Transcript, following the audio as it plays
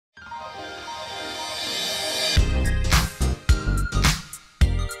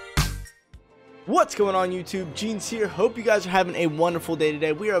What's going on YouTube? Jeans here. Hope you guys are having a wonderful day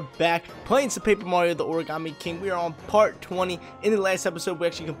today. We are back playing some Paper Mario the Origami King. We are on part 20. In the last episode, we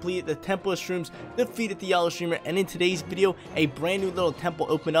actually completed the Temple of Shrooms, defeated the Yellow Streamer, and in today's video, a brand new little temple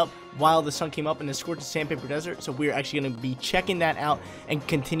opened up while the sun came up in the scorched sandpaper desert. So we're actually going to be checking that out and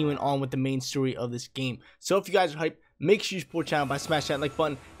continuing on with the main story of this game. So if you guys are hyped, make sure you support the channel by smashing that like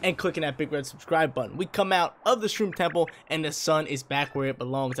button and clicking that big red subscribe button. We come out of the Shroom Temple and the sun is back where it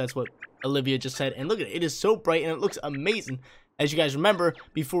belongs. That's what Olivia just said, and look at it, it is so bright and it looks amazing. As you guys remember,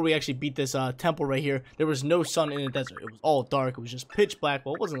 before we actually beat this temple right here, there was no sun in the desert. It was all dark. It was just pitch black.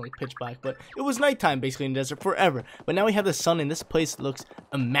 Well, it wasn't like pitch black, but it was nighttime basically in the desert forever. But now we have the sun, and this place looks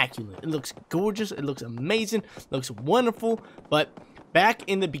immaculate. It looks gorgeous. It looks amazing. It looks wonderful. But back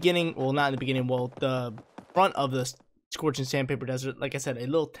in the beginning, well, not in the beginning, well, the front of the scorching sandpaper desert, like I said, a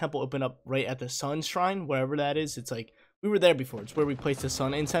little temple opened up right at the sun shrine, wherever that is. It's like, we were there before. It's where we placed the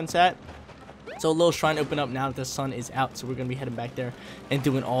sun incense at. So a little shrine opened up now that the sun is out. So we're going to be heading back there and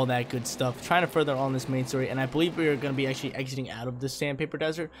doing all that good stuff. Trying to further on this main story. And I believe we are going to be actually exiting out of the sandpaper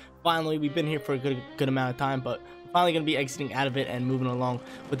desert. Finally, we've been here for a good amount of time. But we're finally going to be exiting out of it and moving along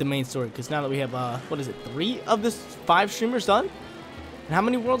with the main story. Because now that we have, what is it, 3 of the 5 streamers done? And how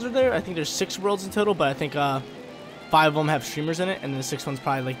many worlds are there? I think there's 6 worlds in total. But I think 5 of them have streamers in it. And then the 6th one's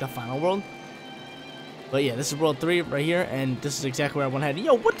probably like the final world. But yeah, this is world 3 right here, and this is exactly where I want to head.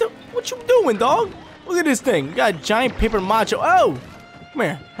 Yo, what you doing, dog? Look at this thing. You got a giant paper macho. Oh! Come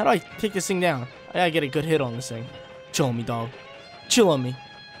here. How do I take this thing down? I gotta get a good hit on this thing. Chill on me, dog. Chill on me.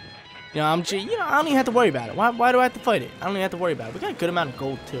 You know, I don't even have to worry about it. Why do I have to fight it? I don't even have to worry about it. We got a good amount of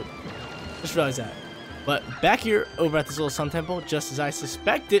gold, too. Just realized that. But back here, over at this little sun temple, just as I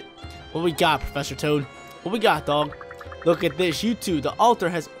suspected, what we got, Professor Toad? What we got, dog? Look at this, you two. The altar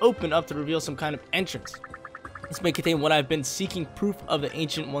has opened up to reveal some kind of entrance. This may contain what I've been seeking, proof of the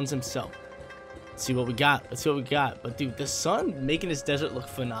ancient ones himself. Let's see what we got. Let's see what we got. But dude, the sun making this desert look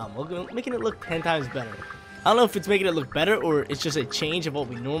phenomenal. Making it look 10 times better. I don't know if it's making it look better or it's just a change of what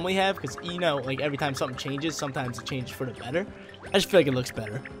we normally have. Because, you know, like every time something changes, sometimes it changes for the better. I just feel like it looks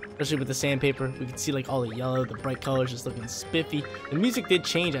better. Especially with the sandpaper. We can see like all the yellow, the bright colors just looking spiffy. The music did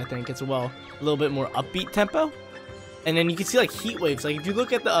change, I think. It's, well, a little bit more upbeat tempo. And then you can see like heat waves. Like if you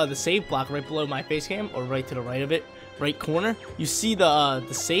look at the save block right below my face cam, or right to the right of it, right corner, you see the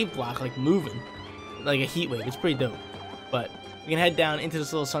save block like moving, like a heat wave. It's pretty dope. But we can head down into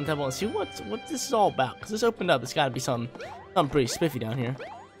this little sun temple and see what this is all about. Cause this opened up. It's got to be something pretty spiffy down here.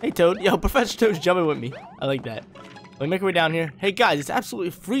 Hey Toad, yo, Professor Toad's jumping with me. I like that. We make our way down here. Hey guys, it's absolutely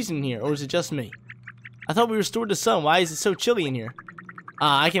freezing in here, or is it just me? I thought we restored the sun. Why is it so chilly in here?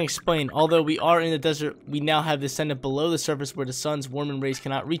 I can explain. Although we are in the desert, we now have descended below the surface where the sun's warming rays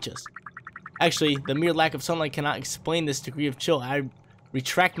cannot reach us. Actually, the mere lack of sunlight cannot explain this degree of chill. I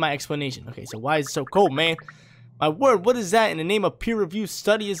retract my explanation. Okay, so why is it so cold, man? My word, what is that in the name of peer-reviewed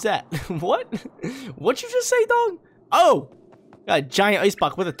study is that? What? What'd you just say, dog? Oh! Got a giant ice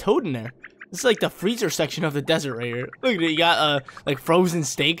block with a toad in there. This is like the freezer section of the desert right here. Look at it. You got, like frozen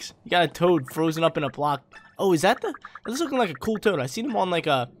steaks. You got a toad frozen up in a block. Oh, is that that's looking like a cool toad. I seen him on like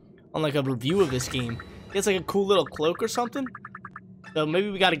a review of this game. He has like a cool little cloak or something. So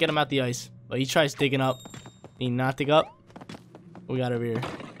maybe we got to get him out the ice. But he tries digging up. He not dig up. What we got over here?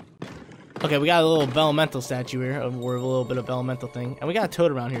 Okay, we got a little elemental statue here, or a little bit of elemental thing. And we got a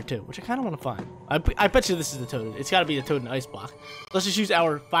toad around here too, which I kind of want to find. I bet you this is the toad. It's got to be the toad in the ice block. Let's just use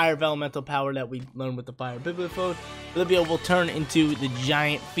our fire elemental power that we learned with the fire bibliophobe. Olivia will turn into the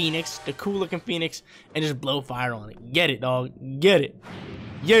giant phoenix, the cool looking phoenix, and just blow fire on it. Get it, dog. Get it.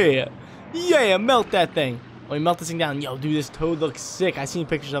 Yeah. Yeah, melt that thing. Let me melt this thing down. Yo, dude, this toad looks sick. I seen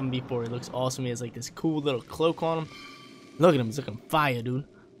pictures of him before. He looks awesome. He has like this cool little cloak on him. Look at him. He's looking fire, dude.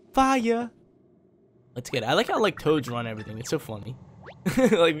 Fire. Let's get it. I like how like toads run everything. It's so funny.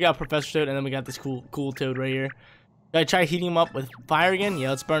 Like we got Professor Toad, and then we got this cool toad right here. Gotta try heating him up with fire again. Yeah,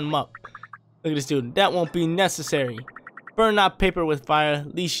 let's burn him up. Look at this dude. That won't be necessary. Burn not paper with fire,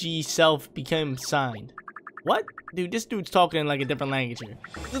 lest ye self become signed. What? Dude, this dude's talking in like a different language here.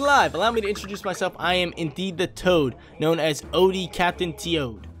 He's alive. Allow me to introduce myself. I am indeed the Toad, known as Odie Captain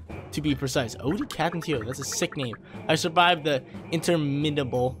Toad. To be precise, Odie Captain Toad. That's a sick name. I survived the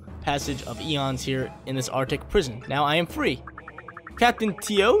interminable passage of eons here in this Arctic prison. Now I am free. Captain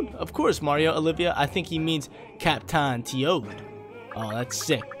Toad? Of course, Mario, Olivia. I think he means Captain Toad. Oh, that's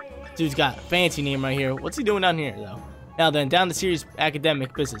sick. Dude's got a fancy name right here. What's he doing down here, though? Now then, down to serious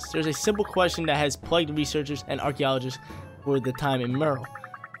academic business. There's a simple question that has plagued researchers and archaeologists for the time immemorial.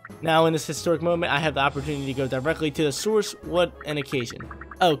 Now, in this historic moment, I have the opportunity to go directly to the source. What an occasion.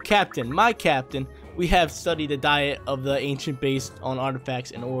 Oh, Captain, my Captain, we have studied the diet of the ancient based on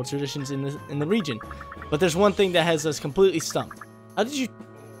artifacts and oral traditions in the region. But there's one thing that has us completely stumped. How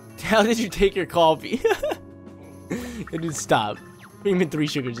did you take your coffee? Dude, stop. Even 3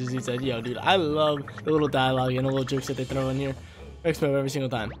 sugars, as he said. Yo, dude, I love the little dialogue and the little jokes that they throw in here. Expo every single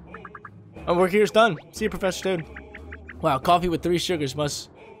time. Our work here's done. See you, Professor Toad. Wow, coffee with 3 sugars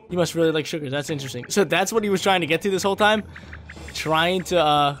you must really like sugars. That's interesting. So that's what he was trying to get to this whole time? Trying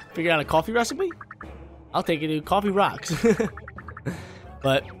to figure out a coffee recipe? I'll take it, dude. Coffee rocks.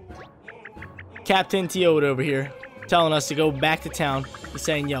 But Captain Toad over here telling us to go back to town. He's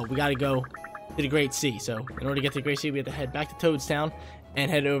saying, yo, we gotta go to the Great Sea. So in order to get to the Great Sea, we have to head back to Toad's Town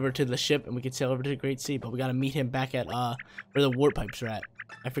and head over to the ship, and we can sail over to the Great Sea. But we gotta meet him back at where the warp pipes are at.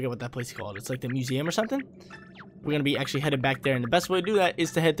 I forget what that place is called. It's like the museum or something. We're gonna be actually headed back there, and the best way to do that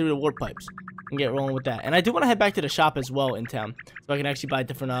is to head through the warp pipes and get rolling with that. And I do want to head back to the shop as well in town, so I can actually buy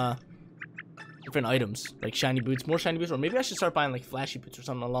different items, like shiny boots, more shiny boots, or maybe I should start buying like flashy boots or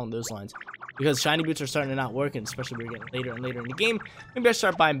something along those lines, because shiny boots are starting to not work, and especially we're getting later and later in the game. Maybe I should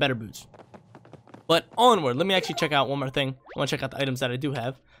start buying better boots. But onward, let me actually check out one more thing. I want to check out the items that I do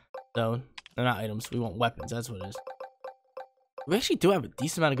have. So they're not items, we want weapons. That's what it is. We actually do have a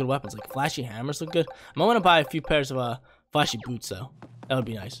decent amount of good weapons, like flashy hammers look good. I might want to buy a few pairs of flashy boots though. That would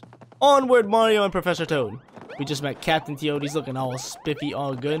be nice. Onward, Mario and Professor Toad. We just met Captain Toad. He's looking all spiffy,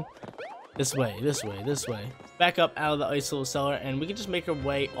 all good. This way, this way, this way. Back up out of the ice little cellar, and we can just make our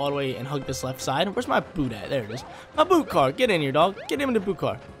way all the way and hug this left side. Where's my boot at? There it is. My boot car. Get in here, dog. Get him in the boot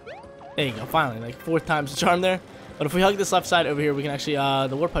car. There you go. Finally, like 4th time's the charm there. But if we hug this left side over here, we can actually,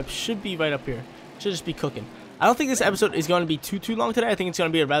 the warp pipe should be right up here. Should just be cooking. I don't think this episode is going to be too long today. I think it's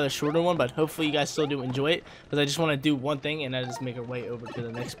going to be a rather shorter one, but hopefully you guys still do enjoy it, because I just want to do one thing and then just make our way over to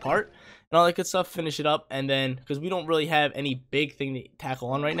the next part and all that good stuff, finish it up, and then because we don't really have any big thing to tackle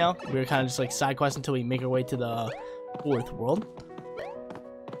on right now, we're kind of just like side quests until we make our way to the 4th world.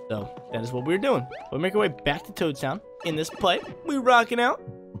 So that is what we're doing. We'll make our way back to Toad's Town in this pipe. We rocking out.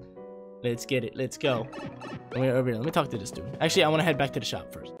 Let's get it. Let's go. And we're over here. Let me talk to this dude. Actually, I want to head back to the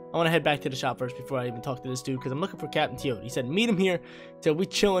shop first. I want to head back to the shop first before I even talk to this dude, because I'm looking for Captain Toad. He said, meet him here. He said, we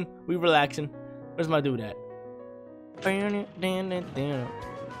chilling. We relaxing. Where's my dude at?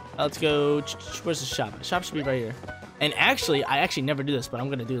 Let's go. Where's the shop? The shop should be right here. And actually, I actually never do this, but I'm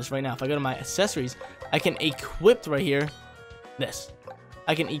going to do this right now. If I go to my accessories, I can equip right here this.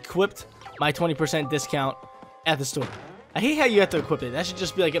 I can equip my 20% discount at the store. I hate how you have to equip it. That should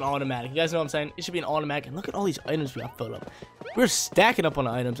just be like an automatic. You guys know what I'm saying? It should be an automatic. And look at all these items we got filled up. We're stacking up on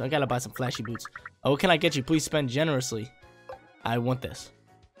the items. I gotta buy some flashy boots. Oh, what can I get you? Please spend generously. I want this.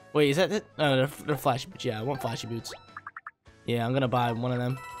 Wait, is that it? No, they're flashy boots. Yeah, I want flashy boots. Yeah, I'm gonna buy one of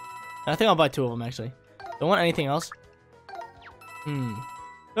them. I think I'll buy 2 of them, actually. Don't want anything else. Don't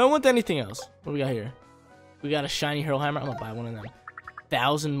want anything else. What do we got here? We got a shiny hurl hammer. I'm gonna buy one of them.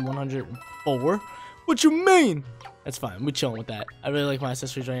 1,104? What you mean? That's fine. We're chilling with that. I really like my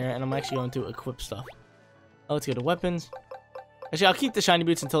accessories right here, and I'm actually going to equip stuff. Oh, let's go to weapons. Actually, I'll keep the shiny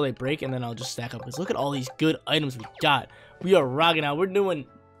boots until they break, and then I'll just stack up. Because look at all these good items we got. We are rocking out. We're doing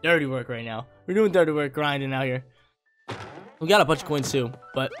dirty work right now. We're doing dirty work, grinding out here. We got a bunch of coins too,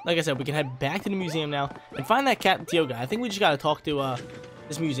 but like I said, we can head back to the museum now and find that Captain Toad guy. I think we just gotta talk to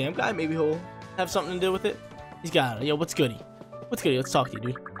this museum guy. Maybe he'll have something to do with it. He's got it. Yo, what's goody? What's good? Let's talk to you,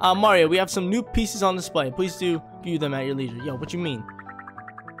 dude. Mario, we have some new pieces on display. Please do view them at your leisure. Yo, what you mean?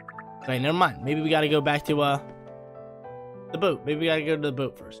 Okay, never mind. Maybe we gotta go back to the boat. Maybe we gotta go to the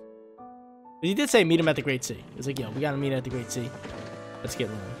boat first. But he did say meet him at the Great Sea. He was like, yo, we gotta meet at the Great Sea. Let's get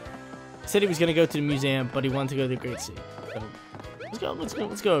rolling. He said he was gonna go to the museum, but he wanted to go to the Great Sea. So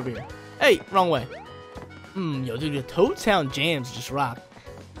let's go over here. Hey, wrong way. Yo, dude, the Toad Town jams just rock.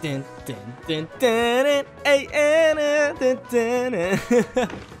 Dun, dun, dun, dun, dun, dun, dun, dun, dun.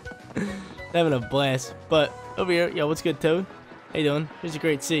 Having a blast. But over here, yo, what's good, Toad? How you doing? Here's the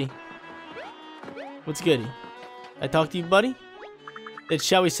Great Sea. What's goody? I talk to you, buddy?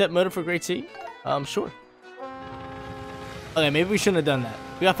 Shall we set motor for Great Sea? Sure. Okay, maybe we shouldn't have done that.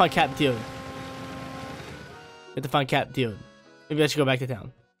 We gotta find Captain Toad. We have to find Captain Toad. Maybe I should go back to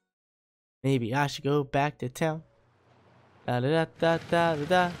town. Maybe I should go back to town. Da, da, da, da, da,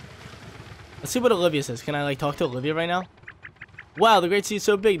 da. Let's see what Olivia says. Can I like talk to Olivia right now? Wow, the Great Sea is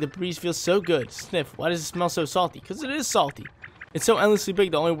so big. The breeze feels so good. Sniff. Why does it smell so salty? Because it is salty. It's so endlessly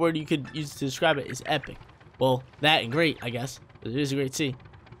big. The only word you could use to describe it is epic. Well, that and great, I guess. It is a Great Sea.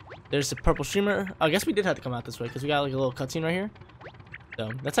 There's the purple streamer. Oh, I guess we did have to come out this way because we got like a little cutscene right here.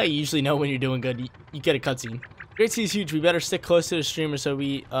 So that's how you usually know when you're doing good. You get a cutscene. Great Sea is huge. We better stick close to the streamer so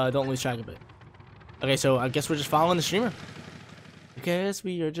we don't lose track of it. Okay, so I guess we're just following the streamer. guess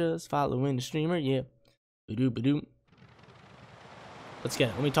we are just following the streamer, yeah. Ba-doo, ba-doo. Let's get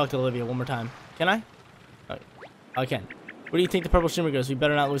it. Let me talk to Olivia one more time. Can I? Oh, I can. Where do you think the purple streamer goes? We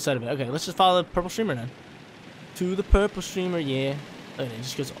better not lose sight of it. Okay, let's just follow the purple streamer then. To the purple streamer, yeah. Look, it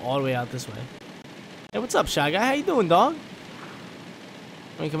just goes all the way out this way. Hey, what's up, Shy Guy? How you doing, dog?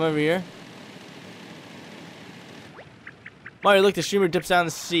 Let me come over here. Mario, look, the streamer dips down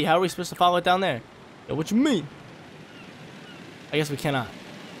the sea. How are we supposed to follow it down there? Yo, what you mean? I guess we cannot.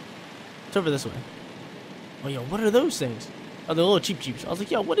 It's over this way. Oh, yo, what are those things? Oh, the little cheap cheeps. I was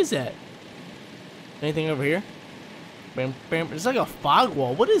like, yo, what is that? Anything over here? Bam, bam. It's like a fog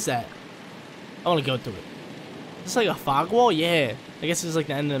wall. What is that? I want to go through it. It's like a fog wall? Yeah. I guess it's like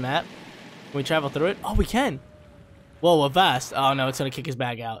the end of the map. Can we travel through it? Oh, we can. Whoa, a vast. Oh, no, it's going to kick us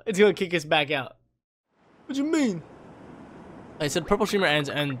back out. It's going to kick us back out. What do you mean? I said purple streamer ends,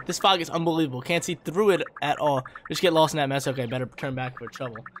 and this fog is unbelievable. Can't see through it at all. Just get lost in that mess. Okay, better turn back for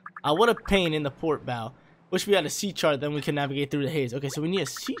trouble. What a pain in the port bow. Wish we had a sea chart, then we could navigate through the haze. Okay, so we need a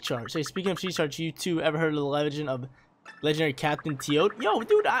sea chart. So speaking of sea charts, you two ever heard of the legend of legendary Captain Teod? Yo,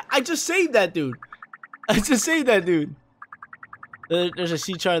 dude, I just saved that dude. I just saved that dude. There's a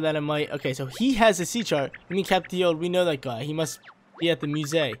sea chart that I might... Okay, so he has a sea chart. You mean Captain Teod? We know that guy. He must be at the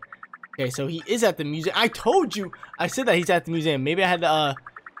museum. Okay, so he is at the museum. I told you. I said that he's at the museum. Maybe I had to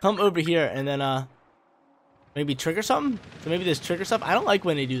come over here and then maybe trigger something. So maybe there's trigger stuff. I don't like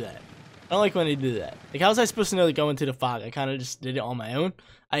when they do that. I don't like when they do that. Like, how was I supposed to know to go into the fog? I kind of just did it on my own.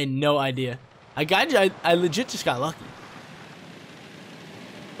 I had no idea. I legit just got lucky.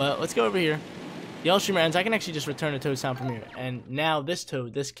 But let's go over here. The yellow streamer ends. I can actually just return a Toad sound from here. And now this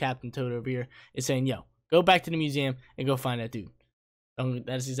Toad, this Captain Toad over here, is saying, yo, go back to the museum and go find that dude.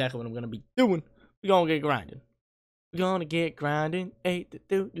 That is exactly what I'm going to be doing. We're going to get grinding. We're going to get grinding. Alright,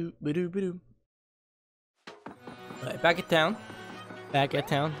 back at town. Back at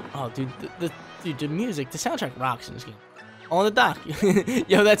town. Oh, dude, the music, the soundtrack rocks in this game. On the dock.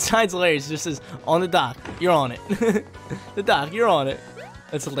 Yo, that sign's hilarious. It just says, on the dock. You're on it. The dock, you're on it.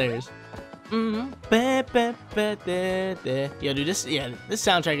 That's hilarious. Yo, dude, this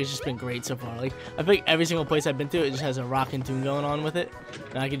soundtrack has just been great so far. Like, I think every single place I've been to, it just has a rockin' tune going on with it,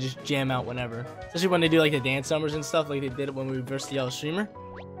 and I can just jam out whenever. Especially when they do like the dance numbers and stuff, like they did it when we reversed the yellow streamer.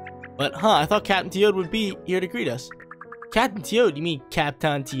 But I thought Captain Teod would be here to greet us. Captain Teod? You mean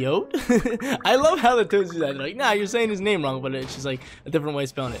Captain Teod? I love how the Toads do that. They're like, nah, you're saying his name wrong, but it's just like a different way of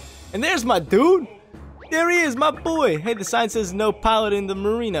spelling it. And there's my dude. There he is, my boy. Hey, the sign says no pilot in the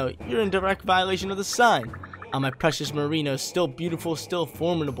Marino. You're in direct violation of the sign. My precious Marino, still beautiful, still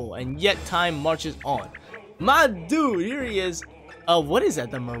formidable, and yet time marches on. My dude, here he is. What is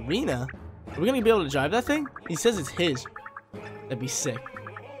that, the Marina? Are we gonna be able to drive that thing? He says it's his. That'd be sick.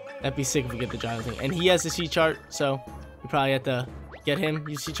 That'd be sick if we get to drive the thing. And he has the sea chart, so we probably have to get him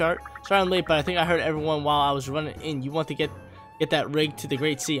use sea chart. Sorry I'm late, but I think I heard everyone while I was running in. You want to get that rig to the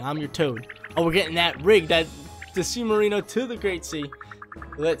Great Sea. I'm your Toad. Oh, we're getting that rig, the Sea Marino to the Great Sea.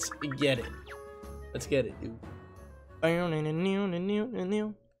 Let's get it. Let's get it, dude.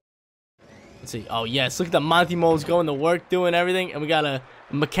 Let's see. Oh, yes. Look at the Monty moles going to work, doing everything. And we got a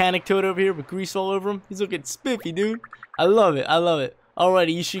mechanic Toad over here with grease all over him. He's looking spiffy, dude. I love it. I love it.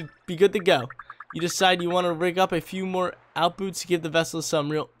 Alrighty, you should be good to go. You decide you want to rig up a few more outboots to give the vessel some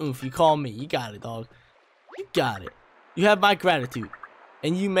real oomph. You call me. You got it, dog. You got it. You have my gratitude.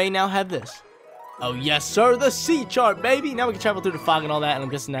 And you may now have this. Oh, yes, sir. The sea chart, baby. Now we can travel through the fog and all that. And I'm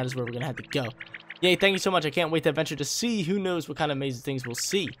guessing that is where we're going to have to go. Yay, thank you so much. I can't wait to venture to see. Who knows what kind of amazing things we'll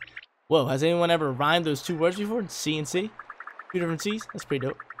see. Whoa, has anyone ever rhymed those two words before? Sea and sea? Two different seas? That's pretty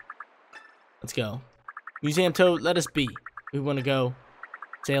dope. Let's go. Museum Toad, let us be. We want to go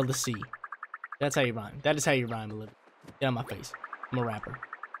sail the sea. That's how you rhyme. That is how you rhyme, Olivia. Get on my face. I'm a rapper.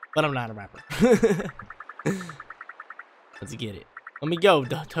 But I'm not a rapper. Let's get it. Let me go,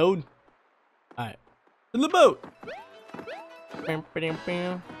 Toad. Alright. To the boat!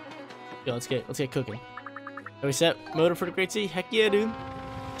 Yo, let's get cooking. Are we set? Motor for the Great Sea? Heck yeah, dude.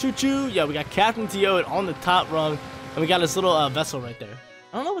 Choo-choo! Yeah, we got Captain Teod on the top rung. And we got this little vessel right there.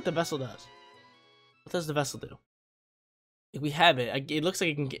 I don't know what the vessel does. What does the vessel do? If we have it, it looks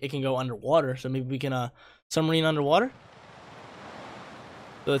like it can go underwater. So maybe we can submarine underwater?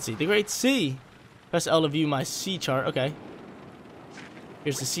 So let's see. The Great Sea. Press L to view my sea chart. Okay.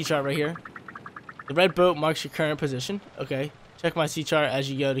 Here's the sea chart right here. The red boat marks your current position. Okay. Check my sea chart as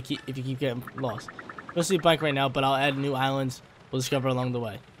you go to if you keep getting lost. Mostly blank right now, but I'll add new islands we'll discover along the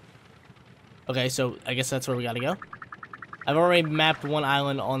way. Okay, so I guess that's where we gotta go. I've already mapped one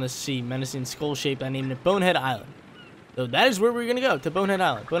island on the sea, menacing skull shape. I named it Bonehead Island. So that is where we're gonna go, to Bonehead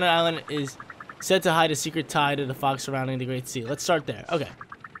Island. Bonehead Island is Said to hide a secret tie to the fog surrounding the Great Sea. Let's start there. Okay.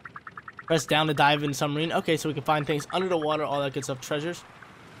 Press down to dive in submarine. Okay, so we can find things under the water, all that good stuff, treasures.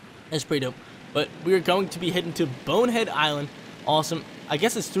 That's pretty dope. But we are going to be heading to Bonehead Island. Awesome. I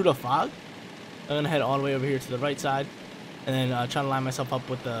guess it's through the fog. I'm going to head all the way over here to the right side. And then try to line myself up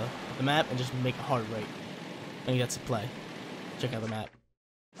with the map and just make a hard right. I think that's the play. Check out the map.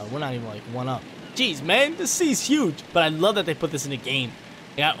 We're not even like one up. Jeez, man, this sea's huge. But I love that they put this in the game.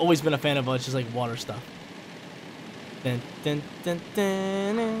 Yeah, I've always been a fan of just like water stuff. Dun, dun, dun,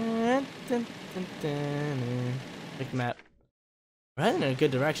 dun, dun, dun, dun, dun. Check the map. We're heading in a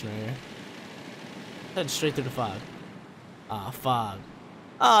good direction right here. Heading straight through the fog. Ah, fog.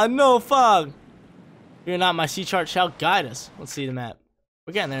 Ah, no fog. Fear not, my sea chart shall guide us. Let's see the map.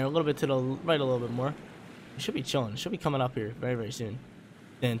 We're getting there a little bit to the right, a little bit more. We should be chilling. Should be coming up here very, very soon.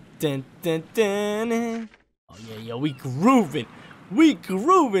 Dun, dun, dun, dun, dun. Oh yeah, yo, we grooving. We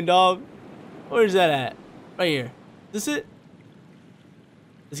grooving, dog. Where's that at? Right here. Is this it?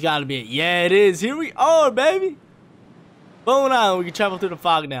 It's gotta be it. Yeah, it is. Here we are, baby. Bone Island. We can travel through the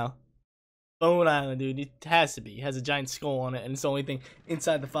fog now. Bone Island, dude. It has to be. It has a giant skull on it, and it's the only thing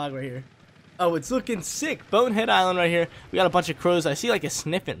inside the fog right here. Oh, it's looking sick. Bonehead Island right here. We got a bunch of crows. I see like a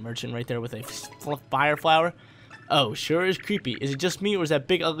sniffant merchant right there with a fire flower. Oh, sure is creepy. Is it just me, or is that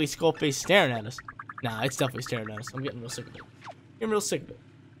big ugly skull face staring at us? Nah, it's definitely staring at us. I'm getting real sick of it. Getting real sick of it.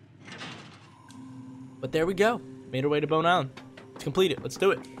 But there we go. Made our way to Bone Island. Let's complete it. Let's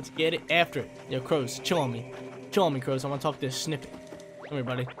do it. Let's get it after it. Yo, crows, chill on me. Chill on me, crows. I want to talk to this snippet. Come here,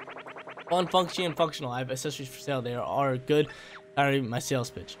 buddy. Fun, funky, and functional. I have accessories for sale. They are good. Alright, my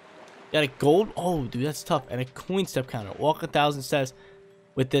sales pitch. Got a gold. Oh, dude, that's tough. And a coin step counter. Walk 1,000 steps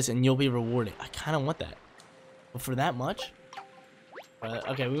with this, and you'll be rewarded. I kind of want that. But for that much?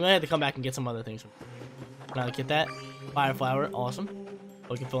 Okay, we might have to come back and get some other things. Now get that. Fire flower. Awesome.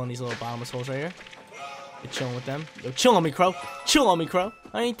 We can fill in these little bottomless holes right here. You're chilling with them. Yo, chill on me, crow. Chill on me, crow.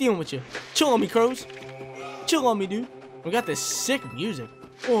 I ain't dealing with you. Chill on me, crows. Chill on me, dude. We got this sick music.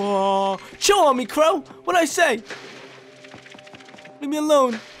 Oh, chill on me, crow. What'd I say? Leave me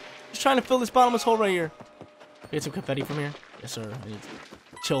alone. Just trying to fill this bottomless hole right here. Get some confetti from here. Yes, sir. I need to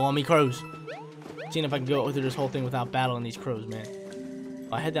chill on me, crows. Seeing if I can go through this whole thing without battling these crows, man.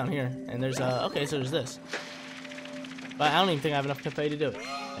 Well, I head down here, and there's okay, so there's this. But I don't even think I have enough confetti to do it.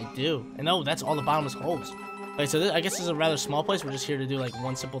 I do. And no, that's all the bottomless holes. Okay, so this, I guess this is a rather small place. We're just here to do like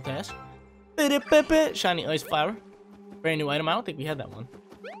one simple task. Shiny ice flower. Brand new item. I don't think we had that one.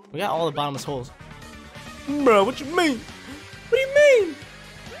 We got all the bottomless holes. Bro, what you mean? What do you mean?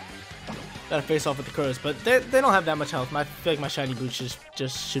 Gotta face off with the crows, but they don't have that much health. I feel like my shiny boots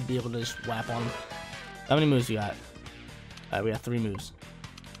just should be able to just whap on them. How many moves we got? Alright, we got 3 moves.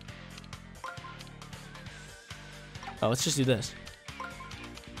 Oh, let's just do this.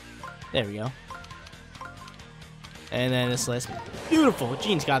 There we go. And then this last. Beautiful.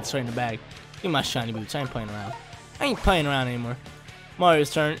 Gene's got this right in the bag. Give me my shiny boots. I ain't playing around. I ain't playing around anymore. Mario's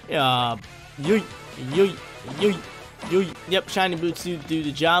turn. Yoy. Yoy. Yoy. Yoy. Yep, shiny boots do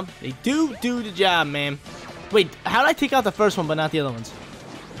the job. They do the job, man. Wait, how did I take out the first one but not the other ones?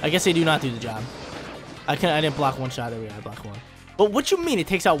 I guess they do not do the job. I didn't block one shot. There we go. I blocked one. But what you mean it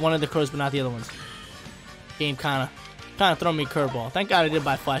takes out one of the crows but not the other ones? Game kind of throwing me a curveball. Thank God I did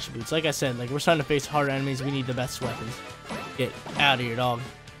buy flash boots. Like I said, like we're starting to face harder enemies. We need the best weapons. Get out of here, dog.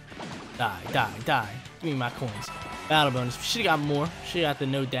 Die, die, die. Give me my coins. Battle bonus. Should've got more. Should've got the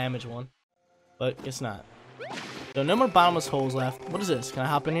no damage one. But guess not. So no more bottomless holes left. What is this? Can I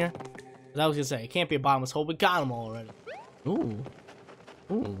hop in here? Because I was gonna say, it can't be a bottomless hole. We got them all already. Ooh.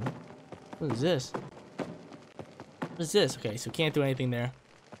 Ooh. What is this? What is this? Okay, so can't do anything there.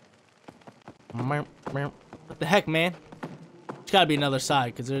 What the heck, man? There's gotta be another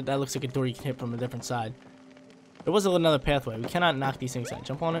side, because that looks like a door you can hit from a different side. There was another pathway. We cannot knock these things out.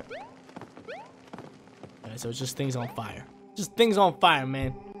 Jump on it. Okay, so it's just things on fire. Just things on fire,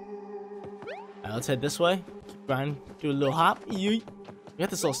 man. Alright, let's head this way. Keep grinding. Do a little hop. Yeet. We got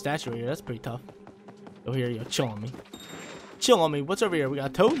this little statue right here. That's pretty tough. Go here, yo. Chill on me. Chill on me. What's over here? We got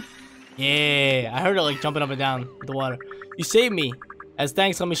a toad? Yeah. I heard it like jumping up and down the water. You saved me. As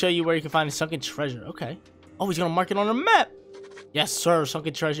thanks, let me show you where you can find a sunken treasure. Okay. Oh, he's gonna mark it on our map. Yes, sir.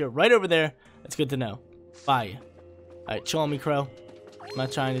 Sunken treasure right over there. That's good to know. Bye. Alright, chill on me, crow. I'm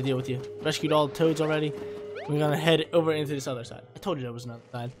not trying to deal with you. Rescued all the toads already. We're gonna head over into this other side. I told you there was another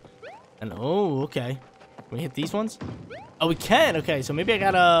side. And oh, okay. Can we hit these ones? Oh, we can. Okay, so maybe I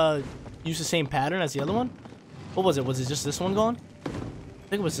gotta use the same pattern as the other one. What was it? Was it just this one gone? I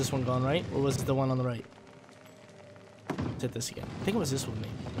think it was this one gone, right? Or was it the one on the right? Let's hit this again. I think it was this one,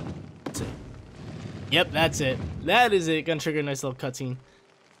 maybe. Let's see. Yep, that's it. That is it. Gonna trigger a nice little cutscene.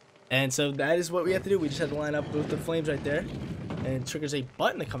 And so that is what we have to do. We just have to line up both the flames right there. And it triggers a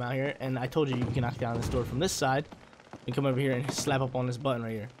button to come out here. And I told you can knock down this door from this side. And come over here and slap up on this button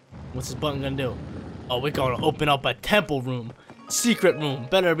right here. What's this button gonna do? Oh, we're gonna open up a temple room. Secret room.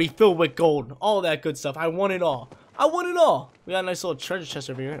 Better be filled with gold. All that good stuff. I want it all. I want it all. We got a nice little treasure chest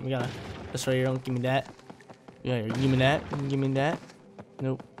over here. And we got this right here. Don't give me that. Yeah, give me that. Give me that.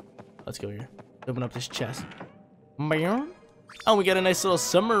 Nope. Let's go here. Open up this chest. Oh, we got a nice little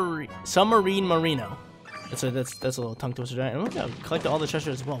submarine merino. That's a little tongue twister, right? And we got collect all the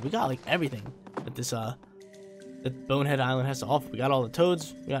treasure as well. We got like everything that this that Bonehead Island has to offer. We got all the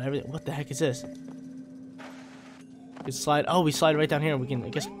toads. We got everything. What the heck is this? We slide. Oh, we slide right down here. We can. I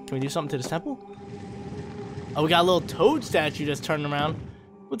guess. Can we do something to this temple? Oh, we got a little toad statue that's turning around.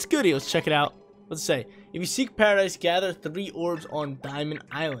 What's goody? Let's check it out. What's it say? If you seek paradise, gather 3 orbs on Diamond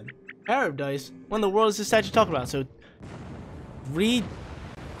Island. Paradise? What in the world is this statue talking about? So, 3.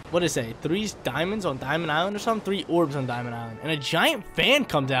 What did it say? 3 diamonds on Diamond Island or something? 3 orbs on Diamond Island. And a giant fan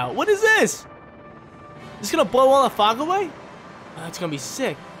comes out. What is this? This gonna blow all the fog away? Oh, that's gonna be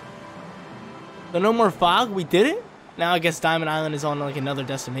sick. So no more fog? We did it? Now I guess Diamond Island is on like another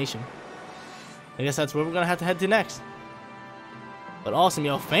destination. I guess that's where we're gonna have to head to next. But awesome,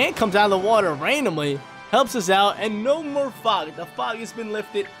 yo. Fan comes out of the water randomly, helps us out, and no more fog. The fog has been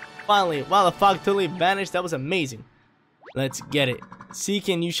lifted. Finally, wow, the fog totally vanished. That was amazing. Let's get it. Seek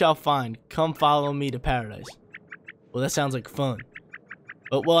and you shall find. Come follow me to paradise. Well, that sounds like fun.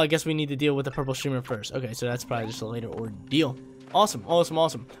 But, well, I guess we need to deal with the purple streamer first. Okay, so that's probably just a later ordeal. Awesome, awesome,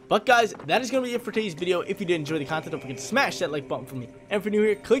 awesome. But, guys, that is going to be it for today's video. If you did enjoy the content, don't forget to smash that like button for me. And if you're new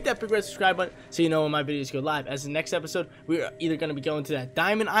here, click that big red subscribe button so you know when my videos go live. As the next episode, we are either going to be going to that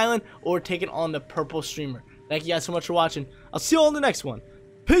Diamond Island or taking on the purple streamer. Thank you guys so much for watching. I'll see you all in the next one.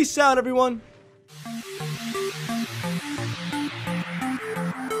 Peace out, everyone.